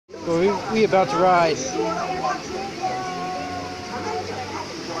Well, we about to ride.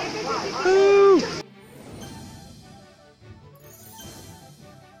 Woo!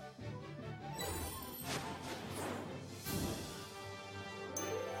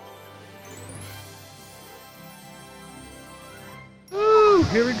 Woo!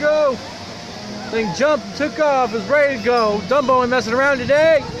 Here we go. Thing jumped and took off. Is ready to go. Dumbo ain't messing around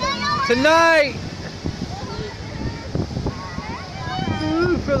today. Tonight.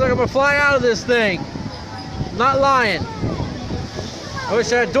 Ooh, feels like I'm gonna fly out of this thing. Not lying. I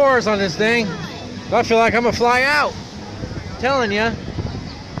wish I had doors on this thing. I feel like I'm gonna fly out. I'm telling ya.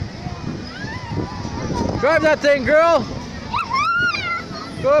 Drive that thing, girl.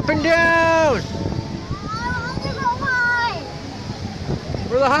 Go up and down.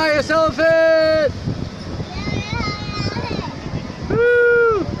 We're the highest elephant.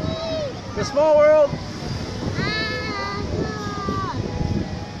 Woo! The small world.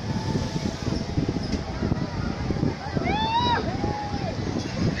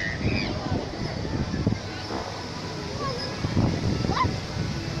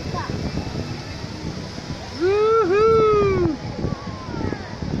 Woohoo!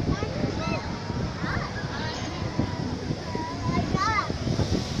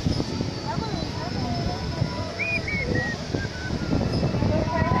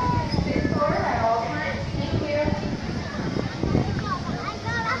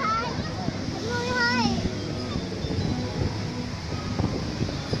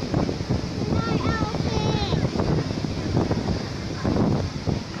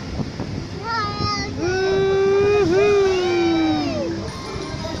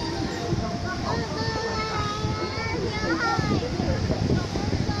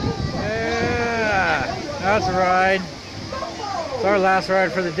 That's a ride. It's our last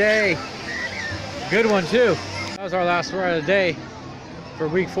ride for the day. Good one too. That was our last ride of the day for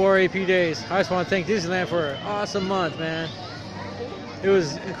week 4 AP days. I just want to thank Disneyland for an awesome month, man. It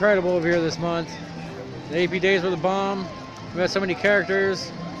was incredible over here this month. The AP days were the bomb. We met so many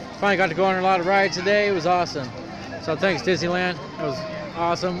characters. Finally got to go on a lot of rides today. It was awesome. So thanks Disneyland. It was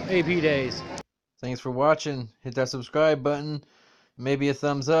awesome AP days. Thanks for watching. Hit that subscribe button. Maybe a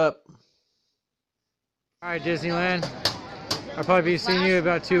thumbs up. Alright Disneyland, I'll probably be seeing you in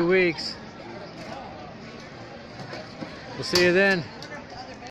about 2 weeks. We'll see you then.